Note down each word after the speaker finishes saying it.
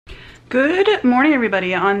Good morning,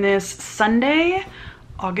 everybody, on this Sunday,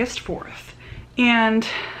 August 4th. And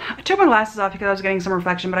I took my glasses off because I was getting some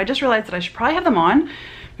reflection, but I just realized that I should probably have them on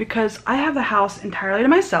because I have the house entirely to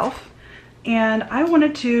myself. And I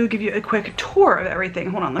wanted to give you a quick tour of everything.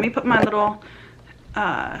 Hold on, let me put my little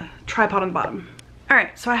tripod on the bottom. All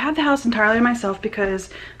right, so I have the house entirely to myself because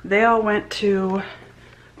they all went to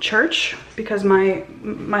church because my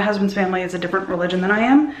husband's family is a different religion than I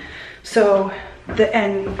am. So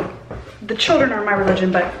the children are my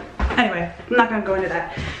religion, but anyway, I'm not gonna go into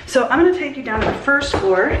that. So I'm gonna take you down to the first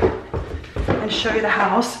floor and show you the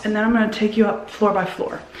house, and then I'm gonna take you up floor by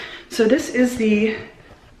floor. So this is the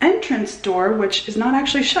entrance door, which is not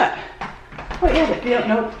actually shut. What is it? Yeah,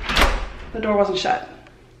 nope, the door wasn't shut.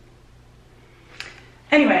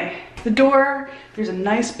 Anyway, the door, there's a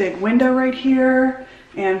nice big window right here,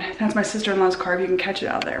 and that's my sister-in-law's car, if you can catch it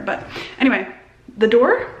out there. But anyway, the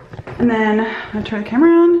door, and then I'm gonna turn the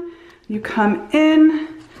camera on. You come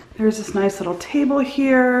in, there's this nice little table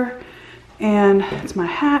here, and it's my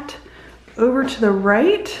hat. Over to the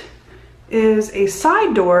right is a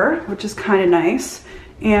side door, which is kind of nice,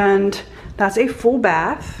 and that's a full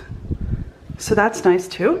bath, so that's nice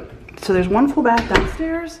too. So there's one full bath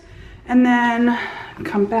downstairs, and then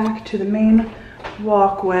come back to the main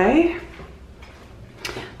walkway.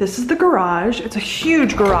 This is the garage. It's a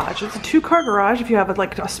huge garage. It's a 2-car garage. If you have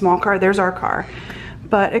like a small car, there's our car.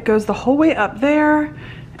 But it goes the whole way up there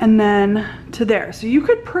and then to there. So you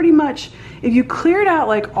could pretty much, if you cleared out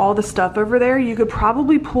like all the stuff over there, you could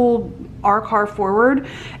probably pull our car forward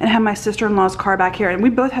and have my sister-in-law's car back here. And we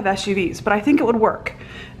both have SUVs, but I think it would work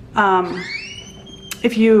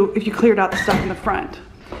if you cleared out the stuff in the front.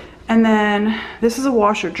 And then this is a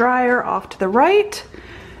washer dryer off to the right.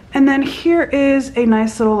 And then here is a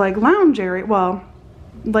nice little like lounge area, well,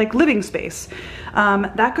 like living space.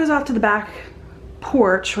 That goes off to the back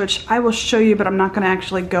porch, which I will show you, but I'm not gonna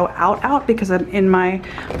actually go out because I'm in my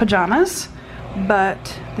pajamas.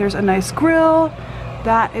 But there's a nice grill.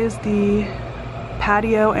 That is the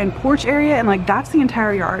patio and porch area, and like that's the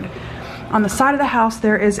entire yard. On the side of the house,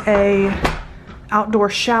 there is a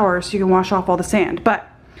outdoor shower so you can wash off all the sand. But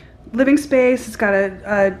living space, it's got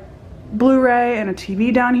a Blu-ray and a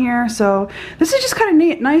TV down here, so this is just kind of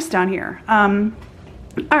neat, nice down here.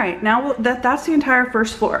 All right, now that's the entire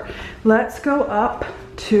first floor. Let's go up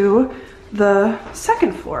to the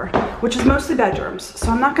second floor, which is mostly bedrooms.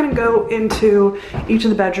 So I'm not going to go into each of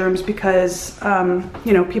the bedrooms because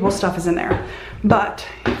you know, people's stuff is in there. But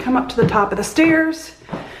you come up to the top of the stairs.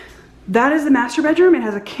 That is the master bedroom. It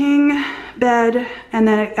has a king bed, and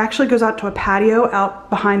then it actually goes out to a patio out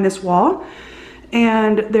behind this wall.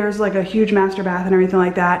 And there's like a huge master bath and everything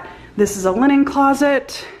like that. This is a linen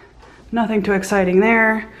closet. Nothing too exciting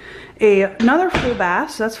there. Another full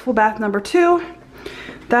bath, so that's full bath number 2.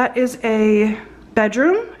 That is a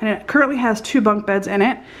bedroom, and it currently has 2 bunk beds in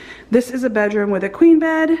it. This is a bedroom with a queen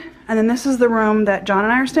bed, and then this is the room that John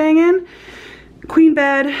and I are staying in. Queen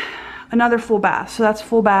bed, another full bath, so that's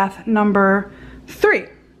full bath number 3.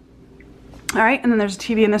 All right, and then there's a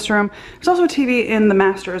TV in this room. There's also a TV in the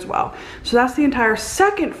master as well. So that's the entire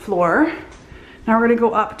second floor. Now we're gonna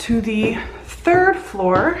go up to the third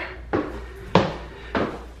floor.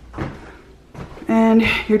 And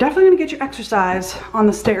you're definitely gonna get your exercise on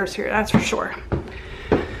the stairs here, that's for sure.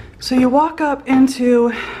 So you walk up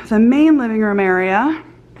into the main living room area,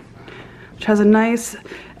 which has a nice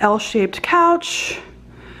L-shaped couch,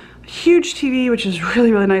 huge TV, which is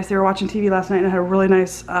really, really nice. They were watching TV last night and it had a really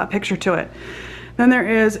nice picture to it. Then there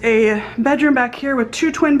is a bedroom back here with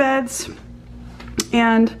 2 twin beds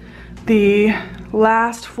and the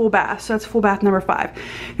last full bath. So that's full bath number 5.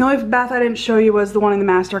 The only bath I didn't show you was the one in the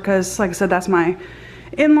master because, like I said, that's my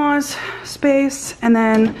in-laws space. And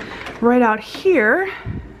then right out here,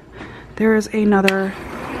 there is another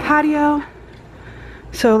patio.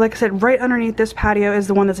 So like I said, right underneath this patio is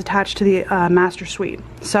the one that's attached to the master suite.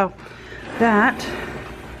 So that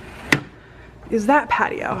is that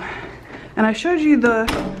patio. And I showed you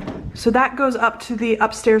so that goes up to the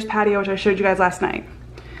upstairs patio, which I showed you guys last night.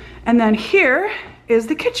 And then here is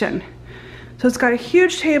the kitchen. So it's got a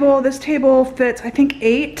huge table. This table fits, I think,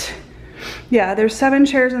 8. Yeah, there's 7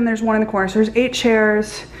 chairs and there's 1 in the corner. So there's 8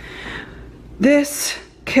 chairs. This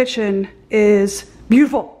kitchen is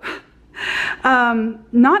beautiful.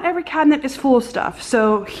 Not every cabinet is full of stuff.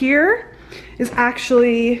 So here is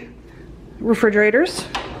actually refrigerators.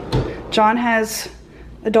 John has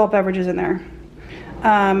adult beverages in there.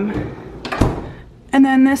 And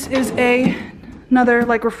then this is another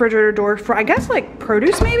like refrigerator door for, I guess, like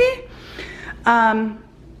produce maybe.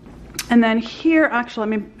 And then here, actually,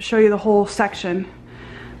 let me show you the whole section.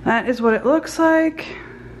 That is what it looks like.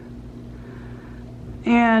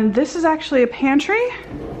 And this is actually a pantry.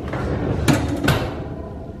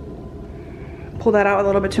 Pull that out with a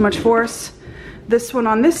little bit too much force. This one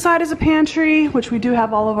on this side is a pantry, which we do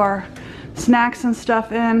have all of our snacks and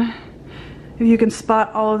stuff in. If you can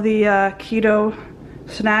spot all of the keto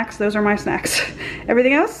snacks, those are my snacks.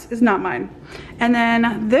 Everything else is not mine. And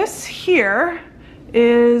then this here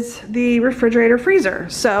is the refrigerator freezer.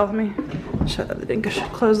 So let me show that. It didn't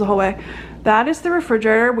close the whole way. That is the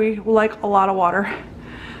refrigerator. We like a lot of water.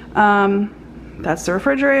 That's the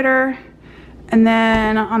refrigerator. And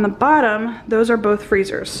then on the bottom, those are both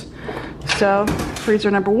freezers. So freezer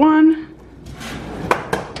number 1.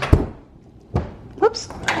 Whoops.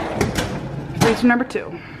 Freezer number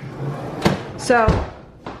 2. So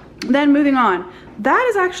then moving on. That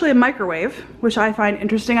is actually a microwave, which I find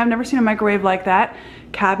interesting. I've never seen a microwave like that.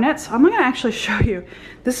 Cabinets. I'm gonna actually show you.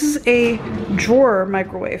 This is a drawer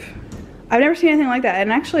microwave. I've never seen anything like that.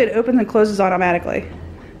 And actually it opens and closes automatically.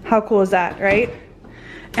 How cool is that, right?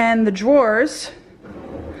 And the drawers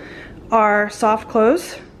are soft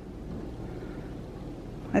close,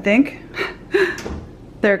 I think.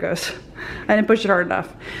 There it goes. I didn't push it hard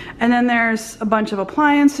enough. And then there's a bunch of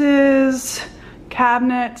appliances,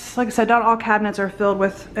 cabinets. Like I said, not all cabinets are filled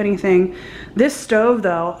with anything. This stove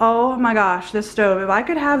though, oh my gosh, this stove. If I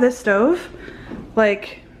could have this stove,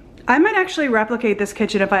 like, I might actually replicate this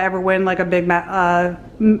kitchen if I ever win like a big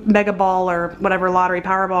mega ball or whatever lottery,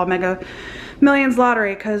 Powerball, Mega Millions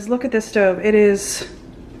lottery, because look at this stove. It is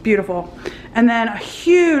beautiful. And then a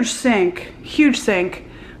huge sink,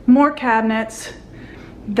 more cabinets.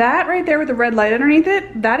 That right there with the red light underneath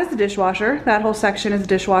it, that is the dishwasher. That whole section is the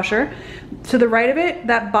dishwasher. To the right of it,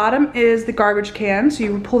 that bottom is the garbage can. So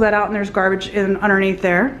you pull that out and there's garbage in underneath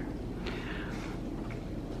there.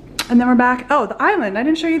 And then we're back. Oh, the island. I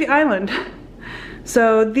didn't show you the island.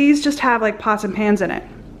 So these just have like pots and pans in it.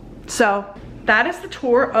 So that is the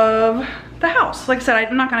tour of the house. Like I said,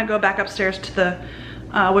 I'm not gonna go back upstairs to the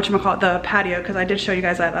whatchamacallit, the patio, because I did show you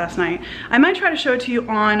guys that last night. I might try to show it to you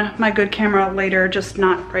on my good camera later, just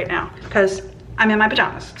not right now, because I'm in my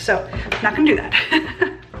pajamas. So I'm not gonna do that.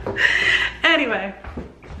 Anyway,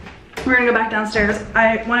 we're gonna go back downstairs.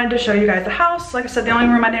 I wanted to show you guys the house. Like I said, the only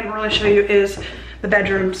room I didn't really show you is the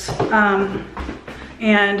bedrooms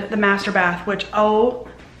and the master bath, which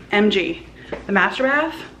OMG. The master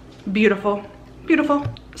bath, beautiful, beautiful.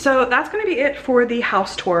 So that's gonna be it for the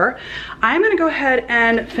house tour. I'm gonna go ahead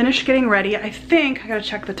and finish getting ready. I think, I gotta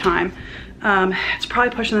check the time. It's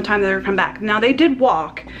probably pushing the time that they're gonna come back. Now they did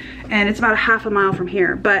walk and it's about a half a mile from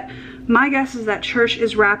here, but my guess is that church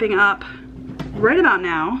is wrapping up right about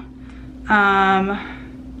now.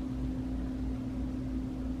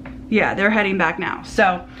 Yeah, they're heading back now.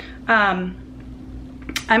 So I'm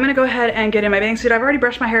gonna go ahead and get in my bathing suit. I've already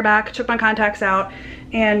brushed my hair back, took my contacts out,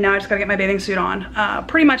 and now I just gotta get my bathing suit on.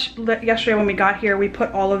 Pretty much yesterday when we got here, we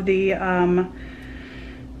put all of the, I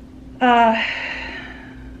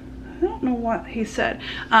don't know what he said.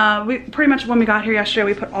 We pretty much when we got here yesterday,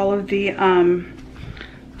 we put all of the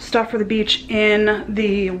stuff for the beach in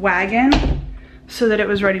the wagon so that it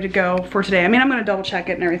was ready to go for today. I mean, I'm gonna double check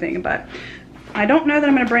it and everything, but I don't know that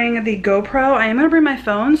I'm gonna bring the GoPro. I am gonna bring my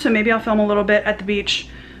phone, so maybe I'll film a little bit at the beach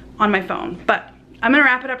on my phone. But I'm gonna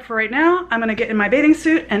wrap it up for right now. I'm gonna get in my bathing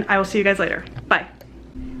suit and I will see you guys later. Bye.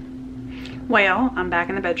 Well, I'm back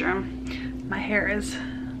in the bedroom. My hair is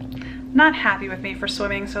not happy with me for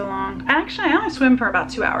swimming so long. Actually, I only swim for about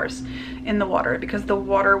 2 hours in the water because the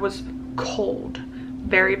water was cold.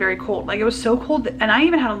 Very, very cold. Like it was so cold, and I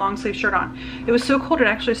even had a long sleeve shirt on. It was so cold it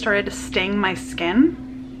actually started to sting my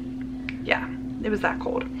skin. Yeah, it was that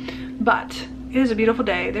cold. But it is a beautiful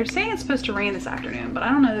day. They're saying it's supposed to rain this afternoon, but I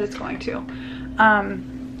don't know that it's going to.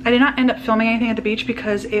 I did not end up filming anything at the beach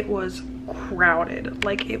because it was crowded.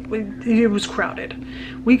 Like it was crowded.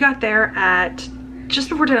 We got there at just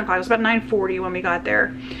before 10 o'clock. It was about 9:40 when we got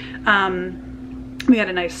there. We had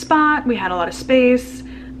a nice spot. We had a lot of space.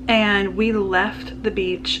 And we left the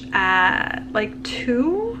beach at like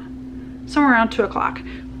somewhere around 2 o'clock.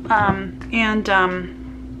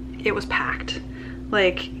 It was packed.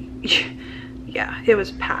 Like, yeah, it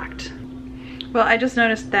was packed. Well, I just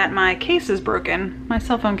noticed that my case is broken. My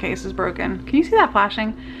cell phone case is broken. Can you see that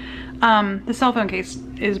flashing? The cell phone case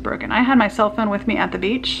is broken. I had my cell phone with me at the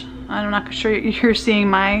beach. I'm not sure you're seeing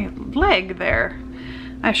my leg there.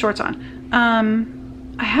 I have shorts on.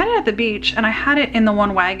 I had it at the beach and I had it in the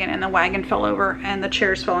one wagon and the wagon fell over and the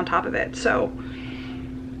chairs fell on top of it. So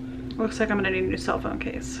looks like I'm gonna need a new cell phone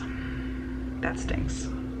case. That stinks.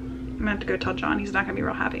 I'm gonna have to go tell John. He's not gonna be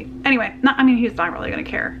real happy. Anyway, I mean, he's not really gonna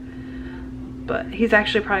care. But he's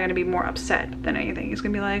actually probably gonna be more upset than anything. He's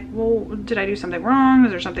gonna be like, well, did I do something wrong?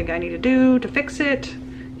 Is there something I need to do to fix it?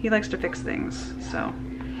 He likes to fix things, so.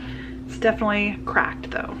 It's definitely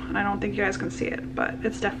cracked though. I don't think you guys can see it, but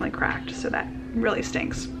it's definitely cracked, so that really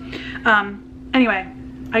stinks. Anyway,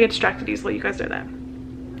 I get distracted easily, you guys know that.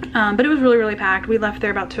 But it was really, really packed. We left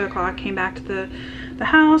there about 2 o'clock, came back to the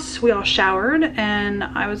house. We all showered, and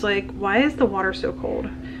I was like, why is the water so cold?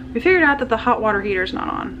 We figured out that the hot water heater's not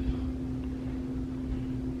on.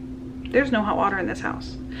 There's no hot water in this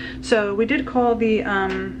house. So we did call the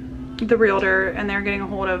realtor, and they're getting a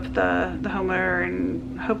hold of the homeowner,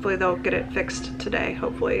 and hopefully they'll get it fixed today.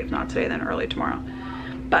 Hopefully, if not today, then early tomorrow.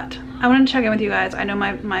 But I wanted to check in with you guys. I know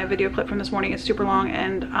my video clip from this morning is super long,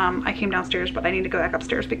 and I came downstairs, but I need to go back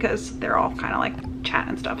upstairs because they're all kind of like chat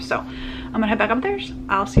and stuff. So I'm gonna head back upstairs.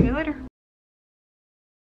 I'll see you later.